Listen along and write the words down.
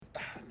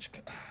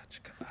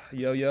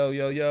Yo, yo,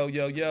 yo, yo,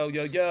 yo, yo,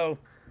 yo, yo.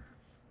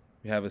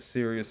 We have a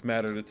serious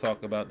matter to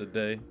talk about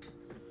today.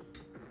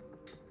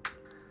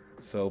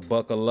 So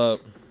buckle up.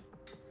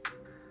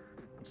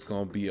 It's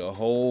going to be a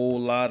whole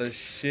lot of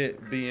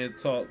shit being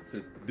talked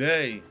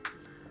today.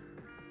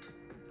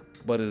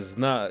 But it's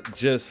not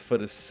just for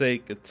the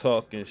sake of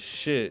talking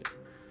shit.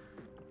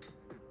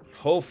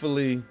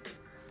 Hopefully,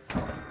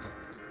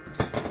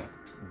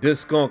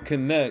 this going to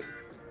connect.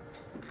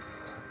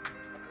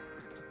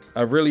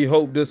 I really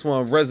hope this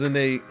one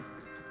resonate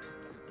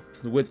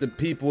with the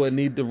people it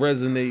need to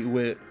resonate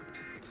with.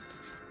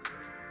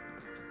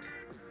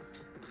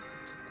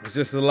 There's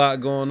just a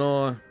lot going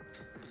on.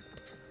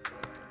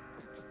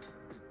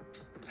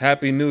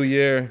 Happy New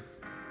Year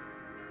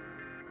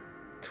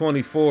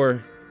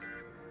 24.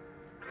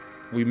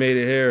 We made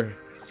it here.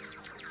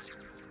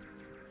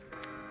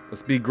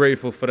 Let's be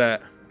grateful for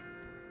that.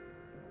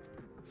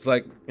 It's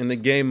like in the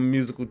game of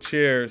musical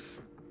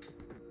chairs,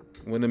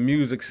 when the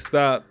music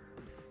stopped,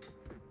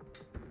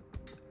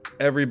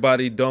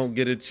 everybody don't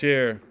get a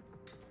chair.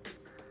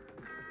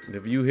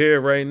 If you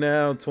here right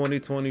now,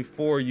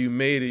 2024, you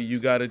made it, you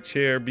got a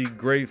chair, be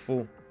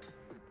grateful.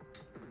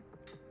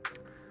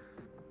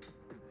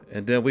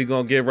 And then we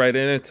gonna get right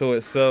into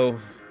it. So,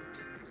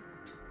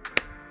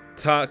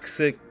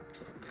 toxic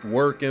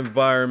work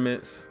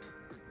environments,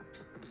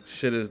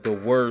 shit is the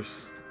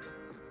worst.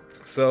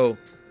 So,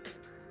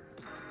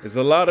 there's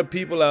a lot of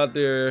people out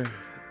there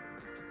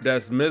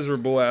that's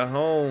miserable at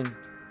home,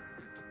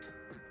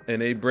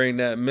 and they bring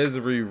that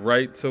misery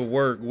right to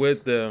work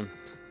with them.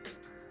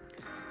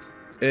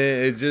 And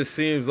it just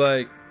seems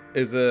like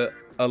it's a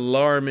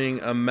alarming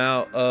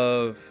amount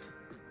of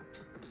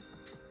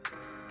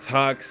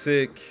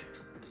toxic,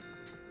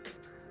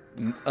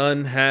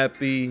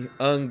 unhappy,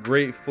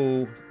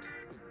 ungrateful,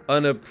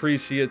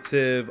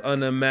 unappreciative,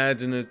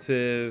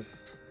 unimaginative,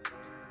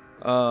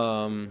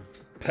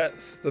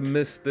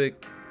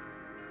 pessimistic,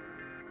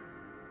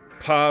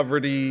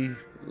 poverty,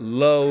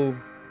 low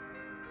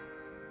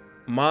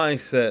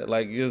mindset.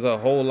 Like there's a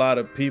whole lot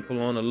of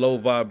people on a low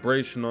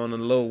vibration, on a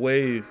low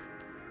wave.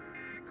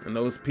 And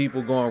those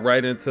people going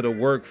right into the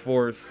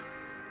workforce.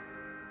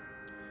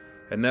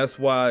 And that's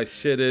why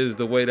shit is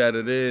the way that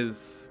it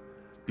is.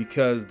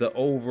 Because the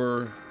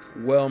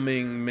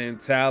overwhelming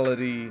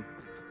mentality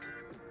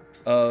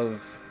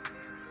of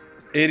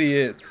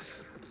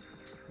idiots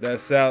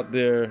that's out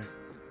there,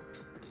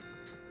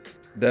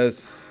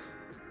 that's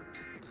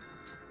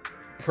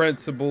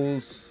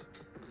principals,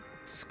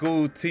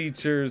 school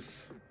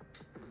teachers,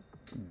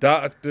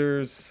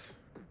 doctors,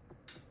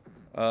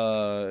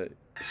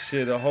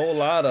 shit, a whole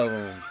lot of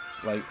them.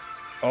 Like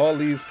all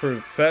these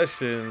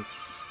professions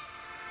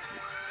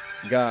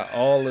got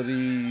all of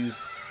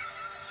these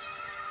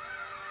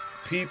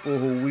people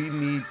who we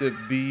need to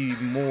be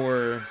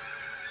more,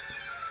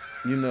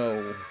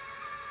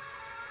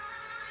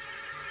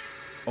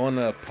 on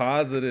a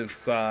positive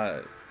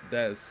side,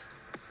 that's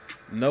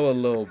know a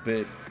little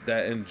bit,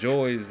 that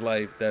enjoys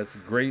life, that's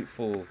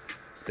grateful,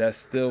 that's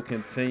still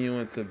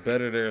continuing to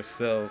better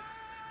themselves.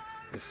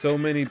 There's so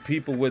many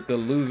people with the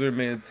loser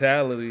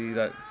mentality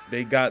that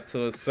they got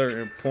to a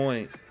certain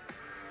point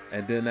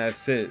and then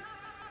that's it.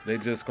 They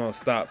just gonna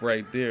stop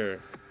right there.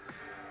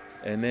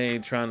 And they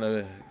ain't trying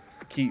to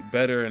keep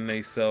bettering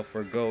themselves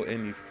or go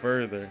any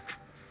further.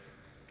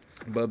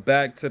 But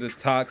back to the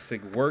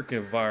toxic work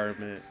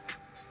environment.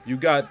 You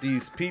got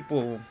these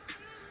people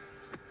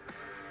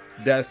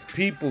that's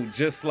people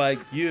just like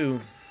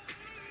you,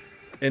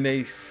 and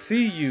they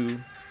see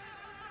you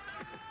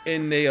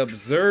and they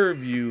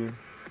observe you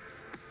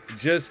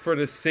just for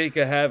the sake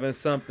of having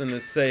something to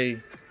say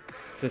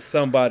to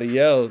somebody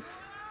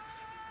else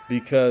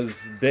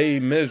because they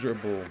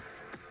miserable.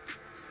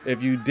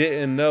 If you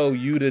didn't know,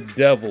 you the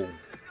devil.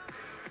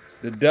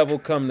 The devil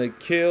come to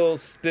kill,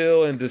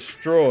 steal, and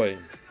destroy.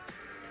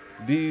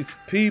 These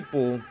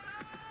people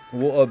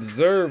will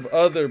observe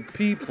other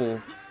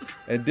people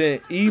and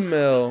then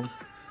email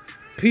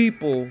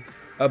people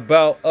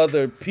about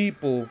other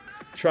people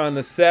trying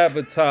to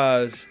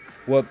sabotage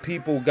what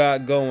people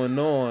got going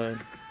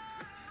on.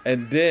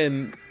 And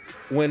then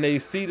when they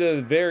see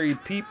the very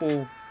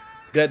people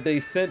that they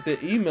sent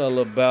the email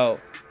about,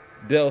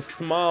 they'll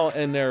smile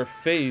in their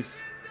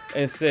face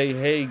and say,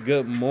 hey,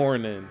 good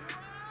morning.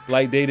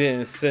 Like they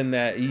didn't send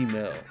that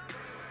email.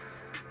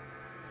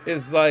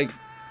 It's like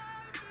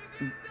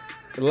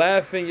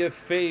laugh in your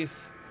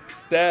face,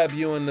 stab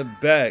you in the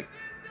back.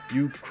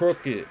 You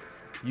crooked,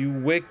 you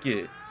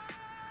wicked.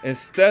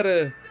 Instead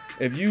of,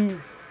 if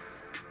you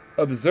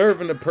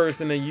observing a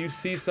person and you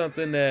see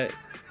something that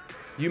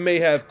you may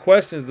have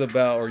questions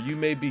about or you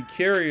may be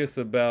curious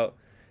about,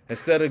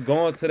 instead of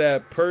going to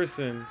that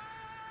person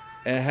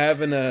and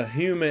having a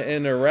human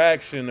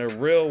interaction, a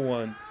real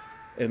one,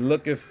 and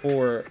looking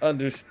for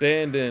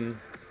understanding,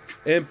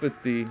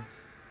 empathy,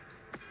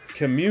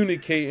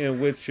 communicating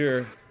with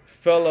your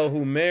fellow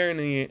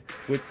humanian,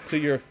 to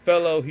your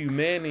fellow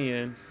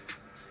humanian,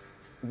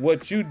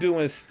 what you do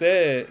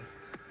instead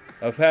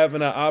of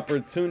having an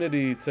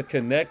opportunity to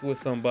connect with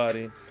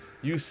somebody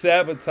you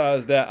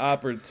sabotage that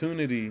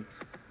opportunity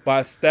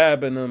by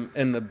stabbing them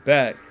in the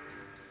back,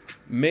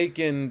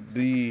 making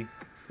the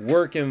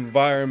work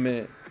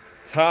environment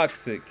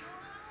toxic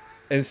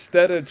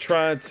instead of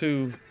trying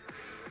to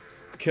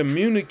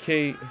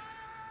communicate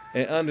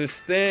and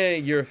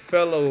understand your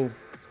fellow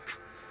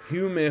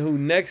human who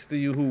next to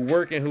you, who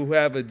working, who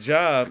have a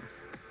job.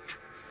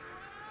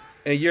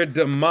 In your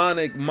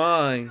demonic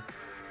mind,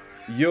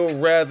 you'll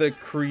rather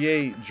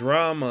create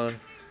drama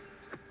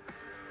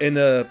in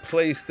a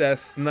place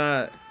that's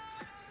not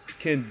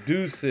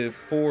conducive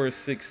for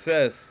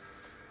success.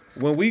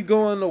 When we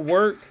go into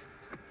work,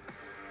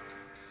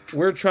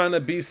 we're trying to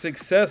be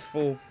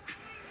successful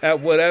at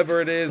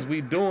whatever it is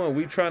we doing.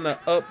 We trying to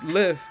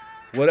uplift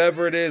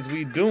whatever it is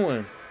we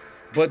doing.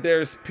 But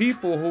there's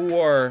people who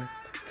are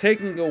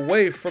taking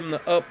away from the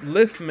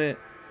upliftment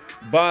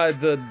by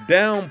the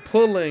down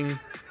pulling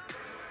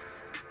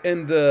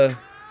and the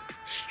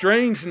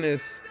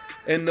strangeness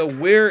and the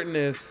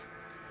weirdness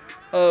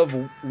of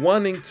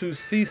wanting to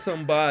see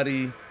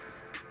somebody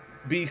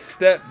be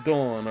stepped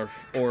on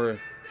or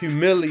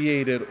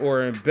humiliated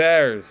or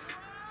embarrassed.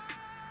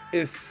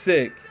 It's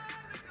sick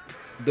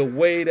the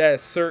way that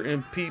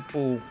certain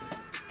people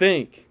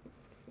think.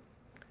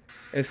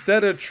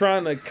 Instead of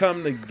trying to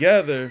come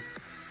together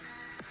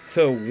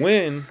to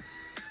win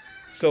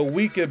so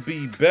we could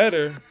be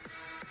better,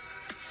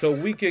 so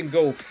we can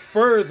go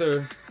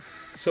further,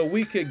 so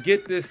we could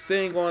get this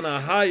thing on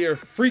a higher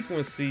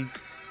frequency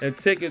and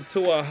take it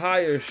to a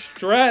higher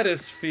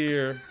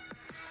stratosphere,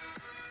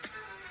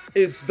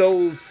 it's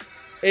those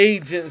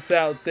agents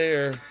out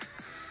there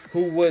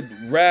who would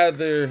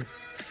rather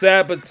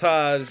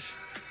sabotage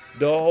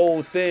the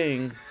whole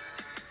thing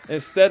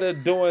instead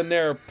of doing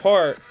their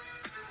part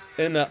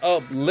in the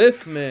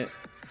upliftment.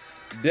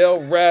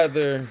 They'll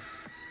rather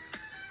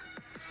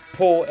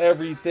pull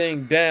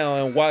everything down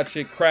and watch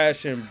it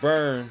crash and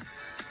burn,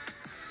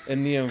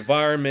 and the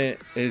environment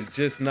is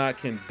just not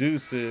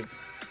conducive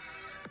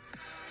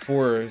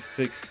for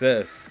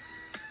success.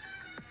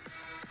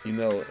 You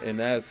know, and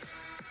that's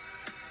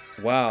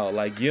wow.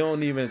 Like, you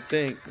don't even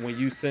think when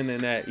you send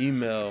in that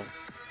email,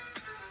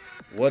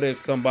 what if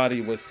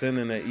somebody was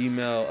sending an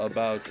email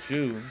about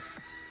you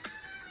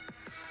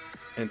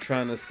and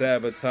trying to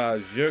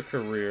sabotage your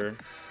career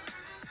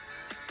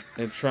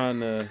and trying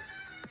to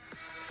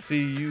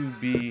see you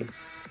be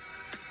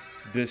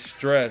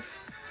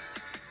distressed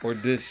or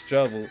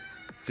disheveled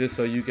just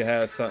so you can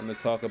have something to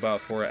talk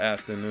about for an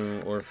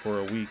afternoon or for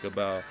a week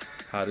about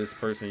how this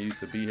person used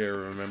to be here.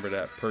 Remember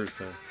that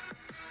person.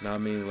 Now, I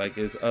mean, like,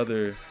 there's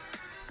other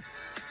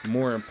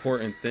more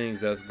important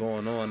things that's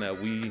going on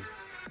that we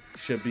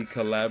should be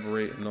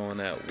collaborating on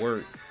at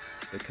work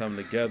to come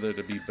together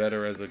to be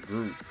better as a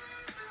group.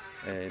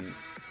 And,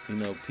 you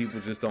know,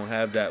 people just don't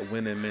have that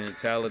winning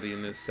mentality,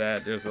 and it's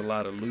sad. There's a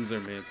lot of loser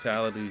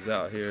mentalities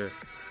out here.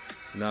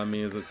 You know what I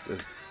mean?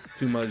 There's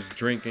too much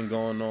drinking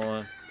going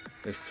on.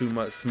 There's too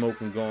much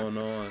smoking going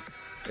on.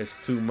 It's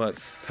too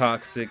much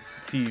toxic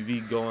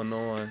TV going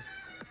on.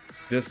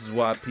 This is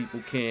why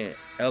people can't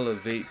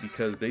elevate,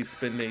 because they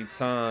spend their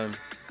time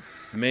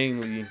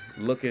mainly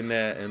looking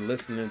at and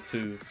listening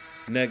to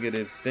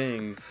negative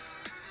things,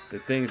 the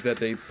things that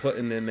they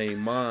putting in their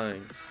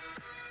mind.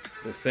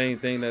 The same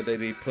thing that they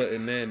be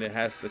putting in, it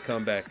has to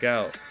come back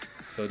out.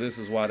 So this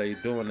is why they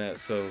doing that.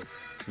 So,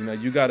 you know,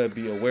 you got to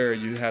be aware.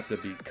 You have to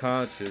be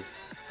conscious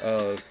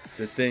of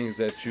the things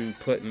that you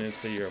putting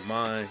into your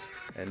mind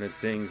and the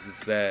things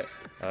that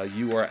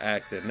you are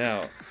acting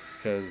out.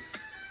 Because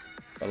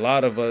a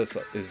lot of us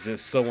is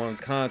just so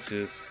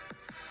unconscious,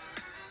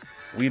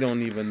 we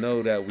don't even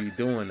know that we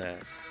doing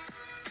that.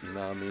 You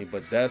know what I mean?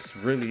 But that's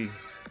really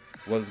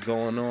what's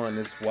going on.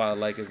 It's why,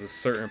 like, it's a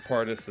certain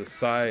part of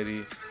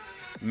society,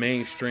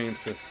 mainstream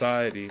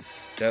society,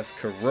 that's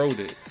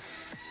corroded.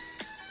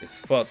 It's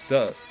fucked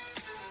up.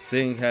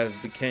 Thing has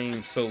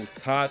became so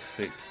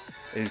toxic.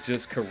 It's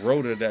just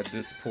corroded at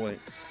this point.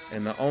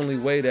 And the only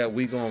way that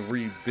we gonna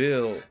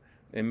rebuild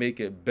and make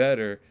it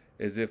better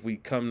is if we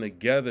come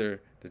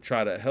together to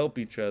try to help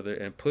each other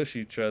and push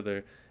each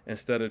other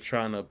instead of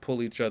trying to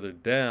pull each other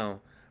down.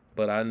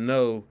 But I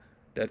know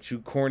that you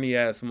corny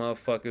ass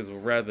motherfuckers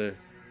would rather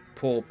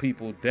pull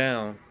people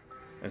down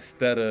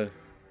instead of,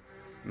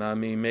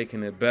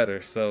 making it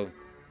better. So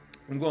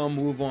I'm gonna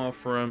move on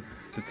from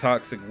the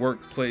toxic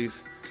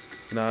workplace.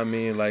 You know what I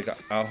mean? Like,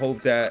 I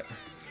hope that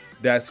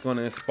that's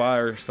gonna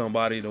inspire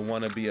somebody to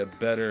want to be a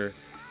better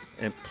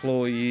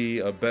employee,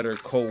 a better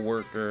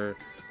co-worker,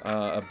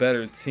 a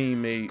better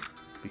teammate,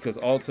 because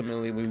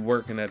ultimately we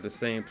working at the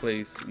same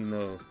place. You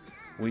know,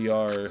 we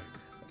are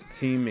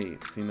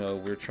teammates. You know,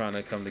 we're trying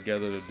to come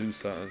together to do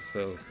something,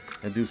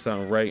 and do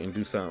something right and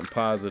do something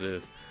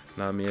positive. You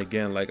know what I mean?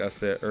 Again, like I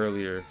said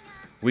earlier,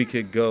 we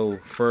could go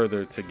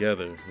further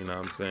together. You know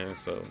what I'm saying?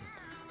 So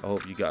I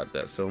hope you got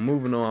that. So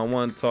moving on, I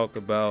want to talk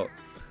about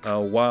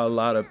why a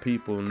lot of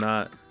people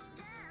not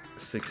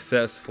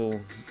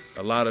successful.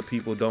 A lot of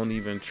people don't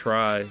even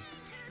try.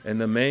 And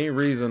the main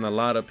reason a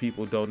lot of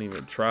people don't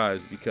even try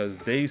is because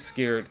they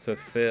scared to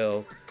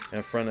fail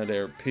in front of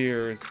their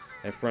peers.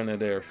 in front of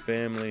their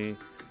family.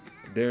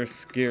 They're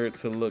scared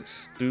to look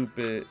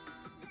stupid,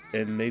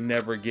 and they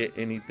never get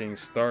anything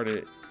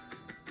started.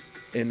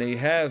 And they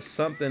have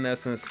something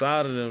that's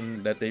inside of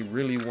them that they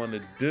really want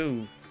to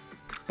do,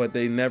 but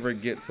they never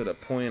get to the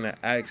point of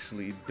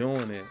actually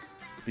doing it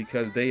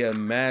because they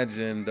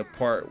imagine the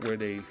part where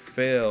they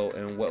fail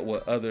and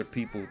what other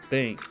people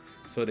think,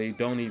 so they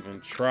don't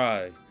even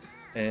try.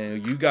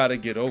 And you got to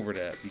get over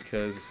that,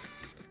 because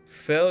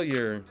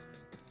failure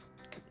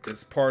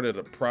is part of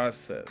the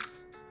process.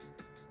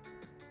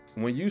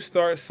 When you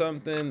start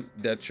something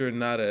that you're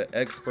not an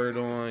expert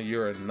on,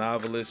 you're a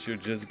novelist, you're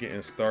just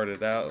getting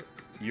started out,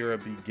 you're a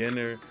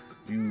beginner,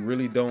 you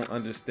really don't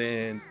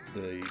understand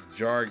the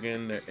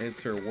jargon, the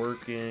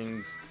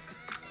interworkings,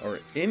 or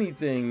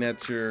anything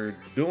that you're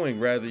doing,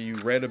 rather you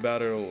read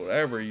about it or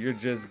whatever, you're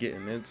just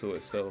getting into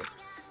it. So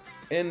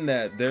in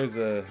that, there's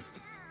a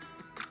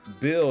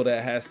bill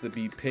that has to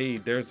be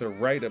paid. There's a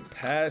rite of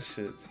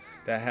passage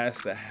that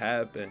has to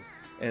happen.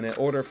 And in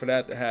order for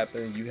that to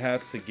happen, you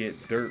have to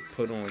get dirt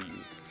put on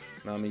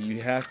you. I mean,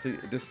 you have to,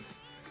 this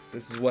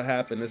is what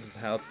happened. This is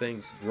how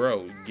things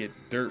grow. You get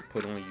dirt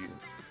put on you.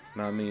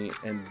 Know what I mean?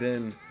 And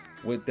then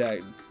with that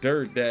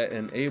dirt, that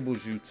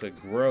enables you to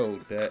grow,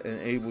 that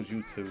enables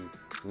you to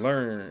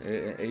learn,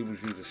 it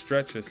enables you to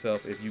stretch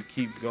yourself if you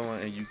keep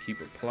going and you keep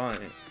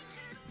applying.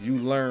 You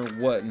learn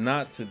what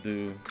not to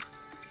do,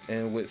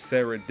 and with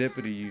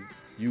serendipity,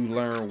 you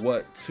learn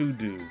what to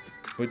do.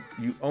 But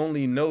you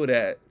only know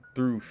that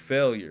through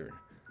failure.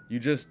 You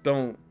just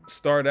don't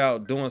start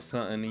out doing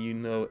something and you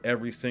know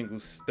every single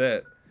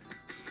step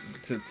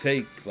to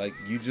take. Like,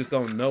 you just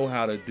don't know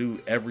how to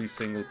do every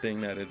single thing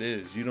that it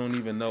is. You don't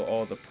even know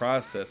all the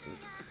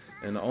processes.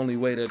 And the only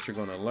way that you're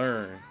going to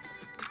learn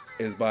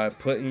is by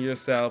putting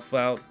yourself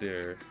out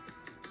there,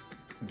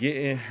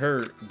 getting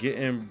hurt,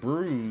 getting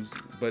bruised,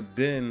 but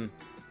then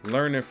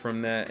learning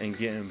from that and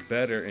getting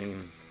better.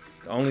 And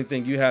the only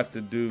thing you have to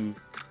do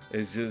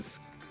is just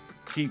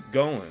keep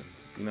going.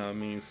 You know what I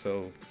mean?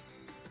 So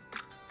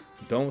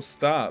don't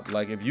stop.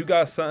 Like, if you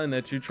got something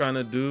that you're trying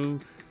to do,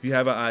 if you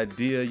have an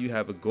idea, you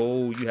have a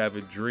goal, you have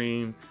a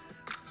dream,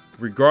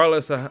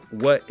 regardless of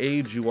what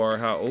age you are,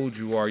 how old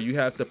you are, you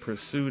have to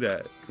pursue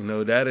that. You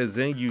know, that is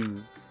in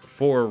you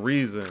for a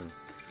reason.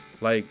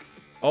 Like,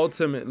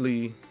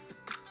 ultimately,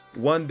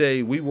 one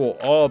day we will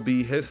all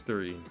be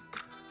history.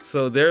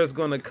 So there's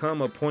going to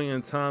come a point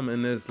in time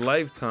in this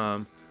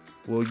lifetime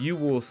where you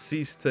will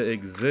cease to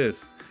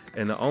exist.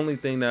 And the only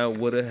thing that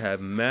would have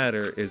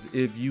mattered is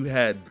if you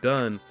had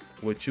done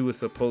what you were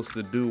supposed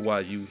to do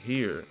while you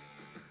here.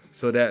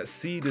 So that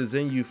seed is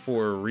in you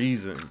for a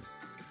reason.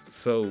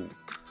 So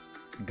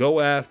go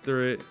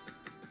after it.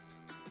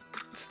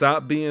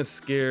 Stop being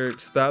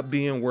scared. Stop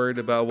being worried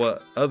about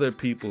what other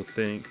people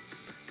think,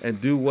 and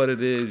do what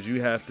it is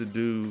you have to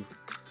do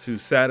to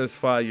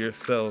satisfy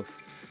yourself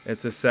and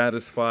to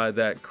satisfy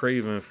that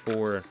craving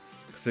for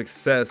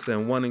success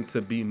and wanting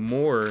to be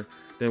more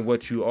than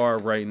what you are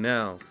right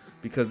now.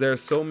 Because there are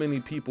so many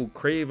people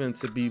craving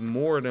to be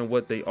more than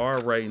what they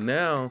are right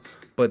now,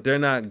 but they're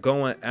not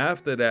going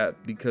after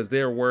that because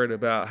they're worried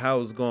about how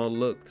it's going to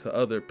look to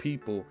other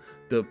people,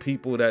 the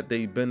people that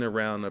they've been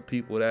around, the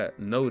people that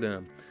know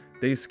them.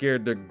 They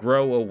scared to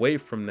grow away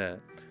from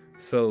that.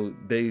 So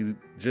they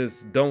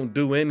just don't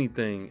do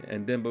anything.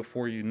 And then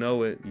before you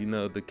know it, you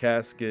know, the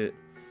casket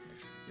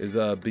is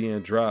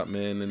being dropped,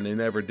 man, and they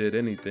never did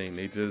anything.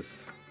 They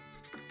just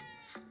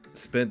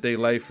spent their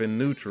life in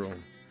neutral.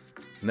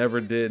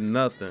 Never did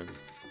nothing.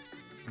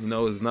 You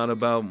know, it's not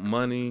about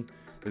money.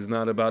 It's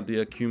not about the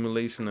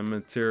accumulation of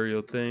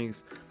material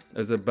things.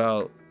 It's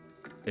about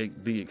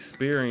the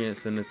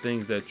experience and the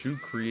things that you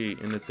create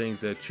and the things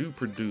that you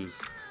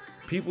produce.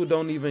 People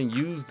don't even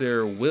use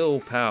their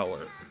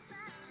willpower.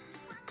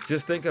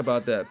 Just think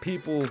about that.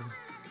 People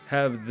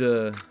have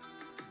the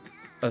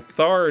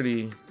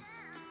authority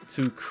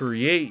to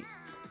create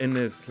in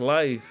this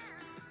life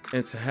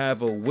and to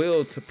have a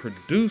will to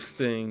produce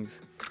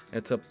things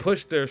and to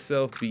push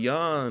themselves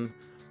beyond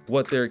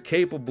what they're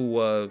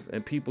capable of,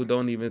 and people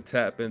don't even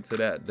tap into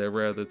that. They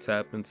rather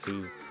tap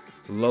into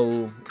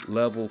low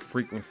level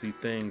frequency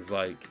things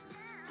like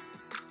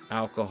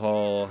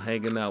alcohol,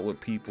 hanging out with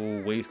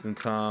people, wasting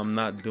time,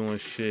 not doing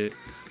shit,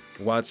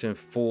 watching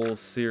full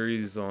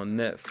series on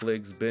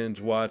Netflix,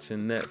 binge watching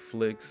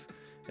Netflix,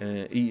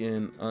 and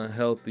eating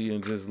unhealthy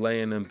and just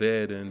laying in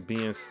bed and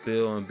being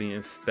still and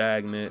being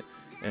stagnant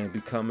and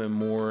becoming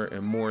more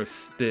and more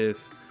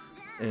stiff.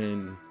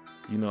 And,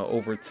 you know,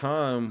 over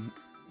time,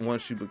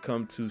 once you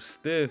become too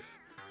stiff,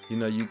 you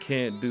know, you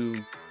can't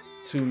do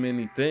too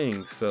many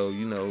things. So,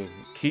 you know,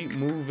 keep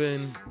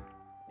moving,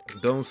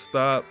 don't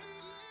stop,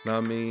 know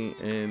what I mean?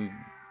 And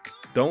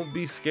don't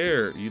be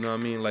scared, you know what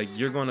I mean? Like,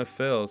 you're gonna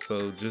fail,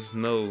 so just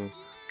know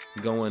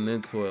going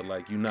into it,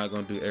 like, you're not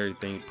gonna do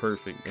everything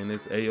perfect, and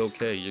it's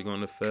a-okay. You're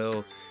gonna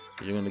fail,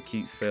 you're gonna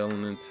keep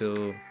failing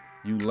until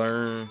you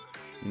learn.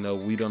 You know,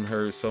 we done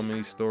heard so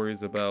many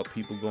stories about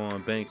people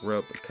going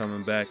bankrupt,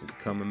 coming back and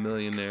becoming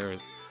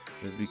millionaires.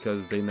 It's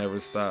because they never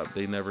stopped.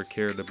 They never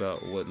cared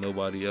about what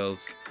nobody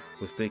else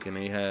was thinking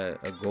they had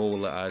a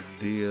goal, an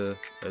idea,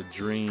 a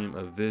dream,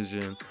 a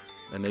vision,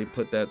 and they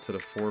put that to the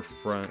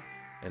forefront,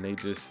 and they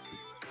just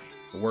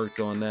worked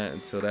on that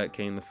until that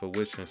came to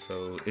fruition.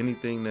 So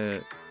anything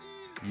that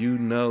you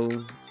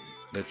know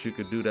that you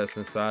could do that's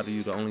inside of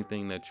you, the only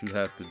thing that you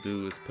have to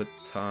do is put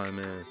the time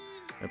in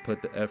and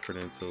put the effort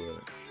into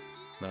it.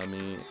 Know what I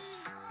mean?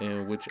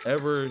 In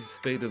whichever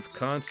state of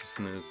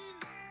consciousness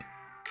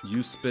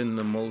you spend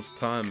the most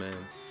time in,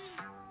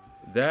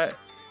 that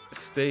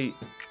state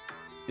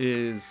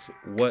is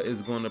what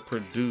is going to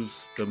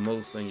produce the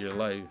most in your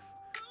life.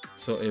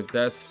 So if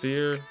that's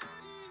fear,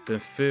 then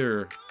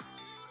fear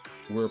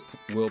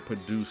will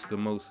produce the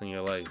most in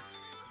your life.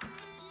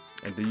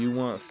 And do you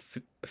want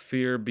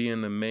fear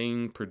being the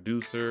main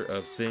producer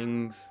of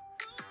things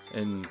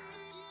and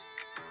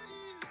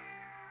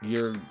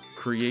your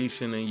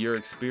creation and your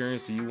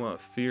experience? Do you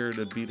want fear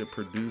to be the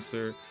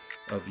producer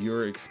of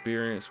your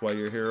experience while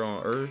you're here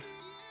on earth?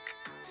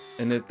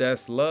 And if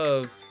that's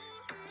love,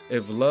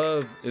 if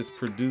love is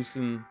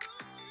producing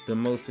the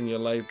most in your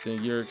life,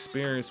 then your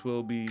experience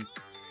will be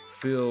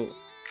filled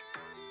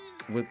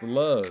with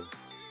love,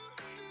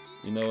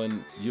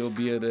 and you'll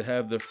be able to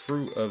have the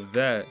fruit of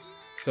that.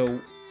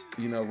 So,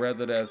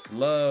 whether that's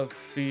love,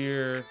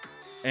 fear,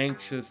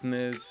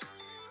 anxiousness,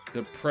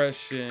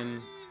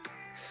 depression,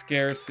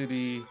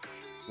 scarcity,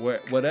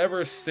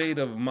 whatever state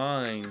of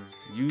mind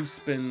you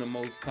spend the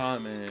most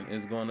time in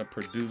is going to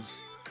produce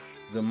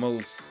the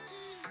most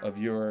of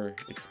your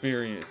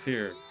experience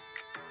here.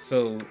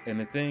 So, and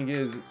the thing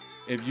is,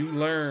 if you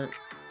learn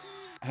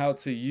how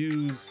to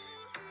use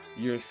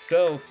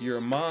yourself,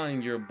 your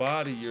mind, your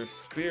body, your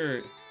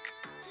spirit,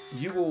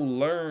 you will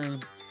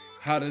learn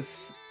how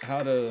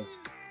to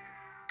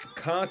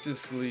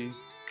consciously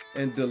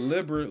and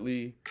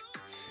deliberately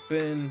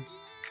spend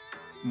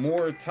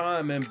more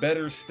time in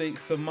better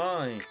states of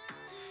mind,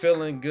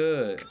 feeling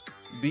good,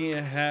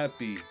 being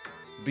happy,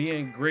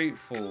 being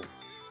grateful,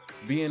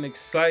 being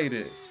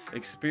excited,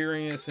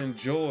 experiencing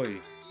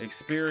joy,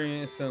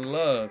 experiencing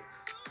love.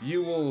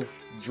 You will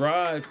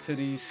drive to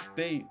these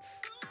states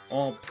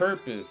on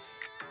purpose,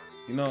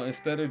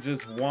 instead of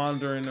just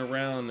wandering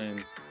around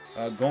and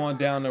going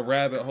down the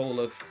rabbit hole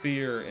of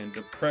fear and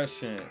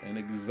depression and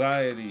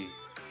anxiety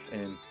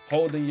and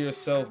holding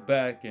yourself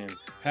back and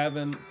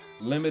having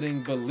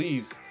limiting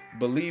beliefs,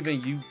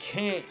 believing you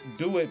can't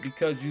do it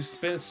because you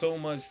spend so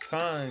much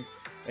time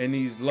in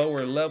these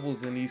lower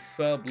levels and these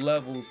sub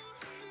levels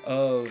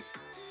of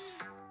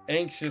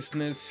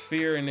anxiousness,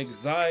 fear, and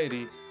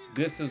anxiety.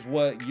 This is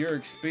what your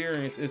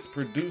experience is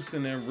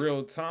producing in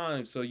real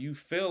time. So you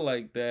feel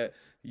like that,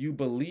 you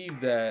believe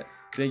that,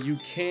 then you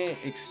can't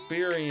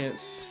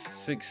experience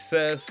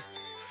success,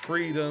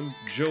 freedom,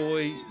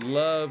 joy,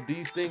 love.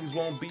 These things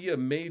won't be a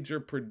major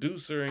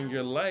producer in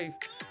your life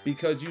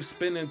because you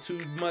spending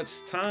too much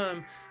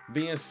time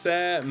being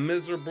sad,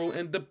 miserable,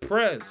 and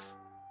depressed.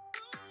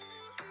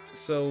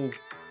 So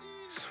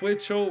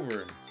switch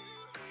over.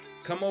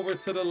 Come over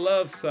to the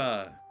love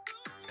side.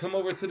 Come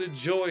over to the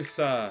joy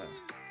side.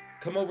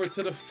 Come over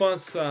to the fun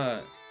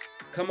side.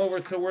 Come over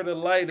to where the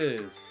light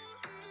is.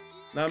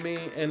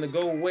 And to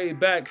go way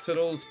back to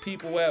those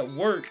people at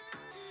work.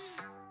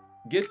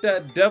 Get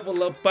that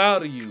devil up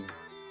out of you.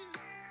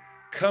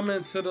 Come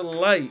into the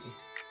light.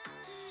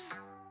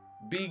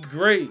 Be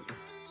great.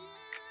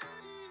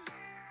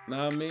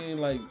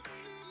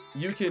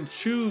 You can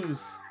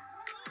choose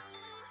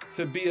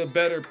to be a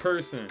better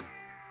person.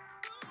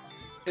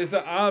 It's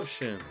an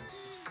option.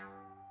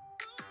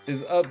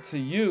 It's up to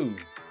you.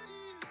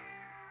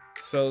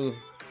 So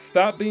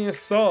stop being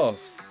soft.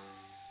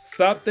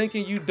 Stop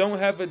thinking you don't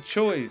have a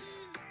choice.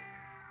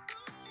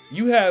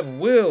 You have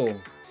will.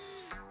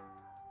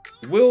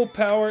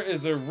 Willpower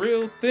is a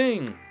real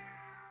thing.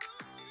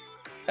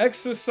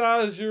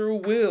 Exercise your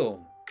will.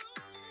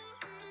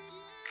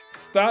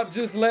 Stop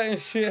just letting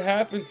shit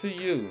happen to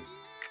you.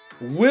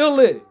 Will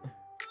it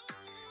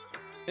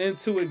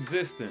into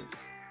existence.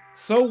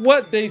 So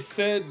what? They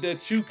said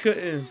that you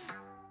couldn't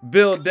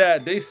build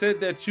that. They said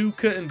that you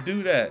couldn't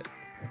do that.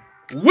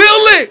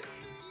 Will it?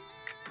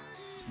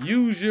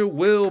 Use your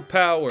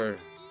willpower.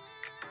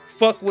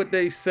 Fuck what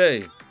they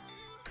say.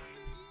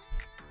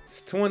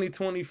 It's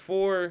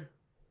 2024.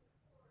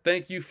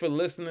 Thank you for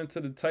listening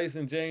to the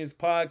Tyson James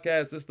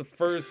podcast. This is the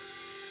first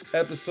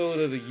episode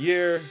of the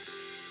year.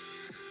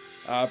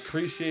 I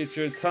appreciate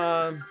your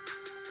time.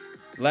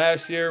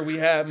 Last year we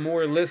had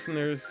more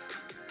listeners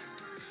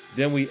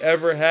than we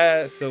ever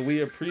had, so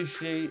we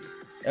appreciate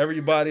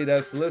everybody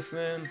that's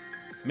listening.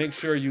 Make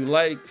sure you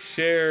like,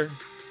 share.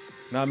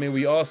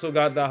 We also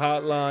got the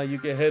hotline. You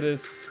can hit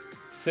us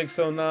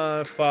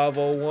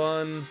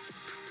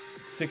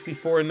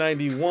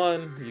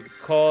 609-501-6491. You can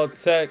call,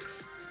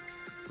 text,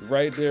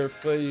 right there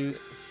for you.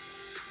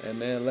 And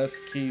man, let's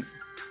keep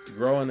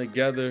growing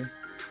together.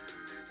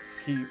 Let's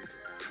keep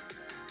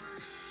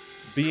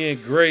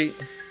being great.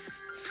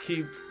 Let's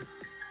keep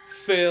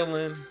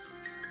failing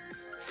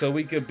so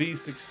we could be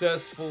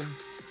successful.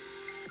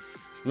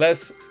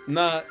 Let's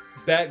not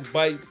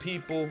backbite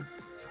people.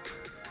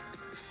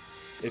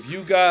 If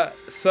you got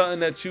something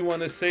that you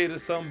want to say to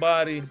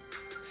somebody,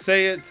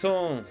 say it to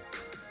them.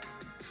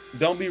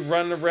 Don't be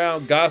running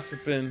around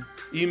gossiping,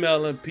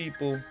 emailing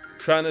people,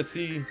 trying to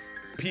see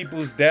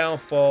people's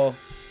downfall.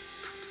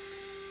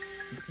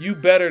 You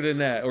better than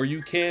that, or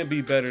you can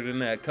be better than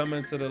that. Come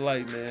into the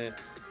light, man.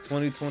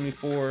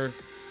 2024 is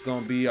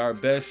gonna be our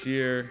best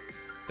year.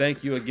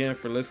 Thank you again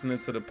for listening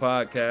to the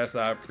podcast.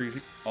 I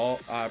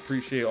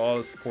appreciate all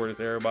the supporters,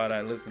 everybody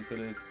that listened to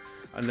this.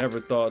 I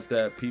never thought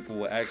that people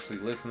would actually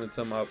listen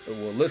to a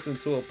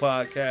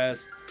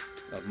podcast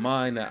of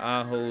mine that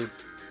I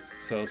host.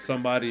 So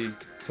somebody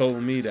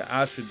told me that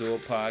I should do a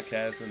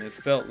podcast, and it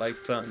felt like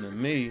something to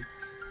me,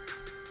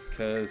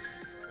 because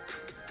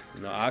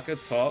I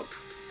could talk.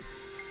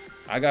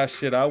 I got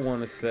shit I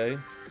want to say.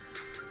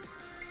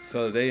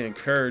 So they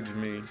encouraged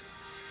me,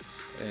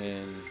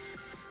 and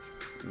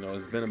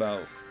it's been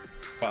about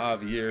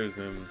 5 years,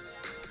 and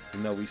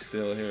we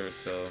still here.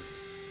 So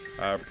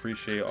I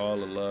appreciate all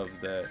the love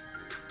that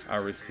I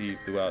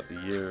received throughout the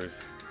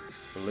years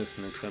for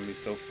listening to me.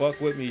 So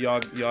fuck with me,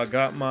 y'all. Y'all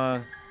got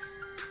y'all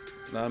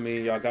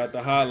got the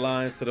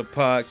hotline to the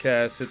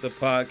podcast. Hit the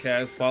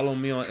podcast. Follow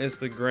me on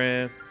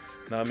Instagram.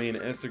 The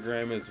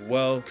Instagram is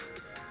Wealth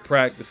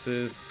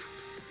Practices.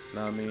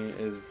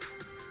 Is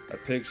a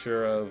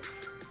picture of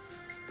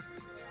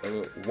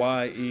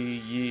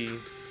YE.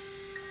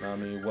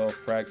 Wealth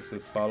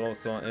Practices. Follow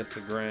us on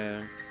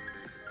Instagram.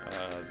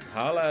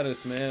 Holla at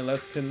us, man.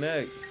 Let's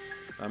connect.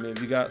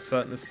 If you got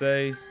something to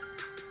say,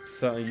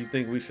 something you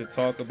think we should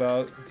talk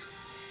about,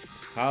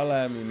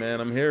 holla at me, man.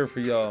 I'm here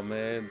for y'all,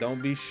 man.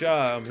 Don't be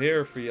shy. I'm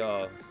here for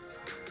y'all.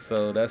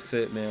 So that's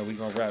it, man. We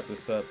gonna wrap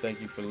this up.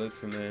 Thank you for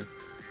listening.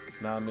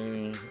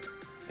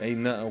 Ain't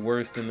nothing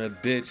worse than a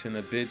bitch and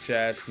a bitch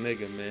ass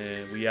nigga,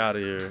 man. We out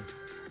of here.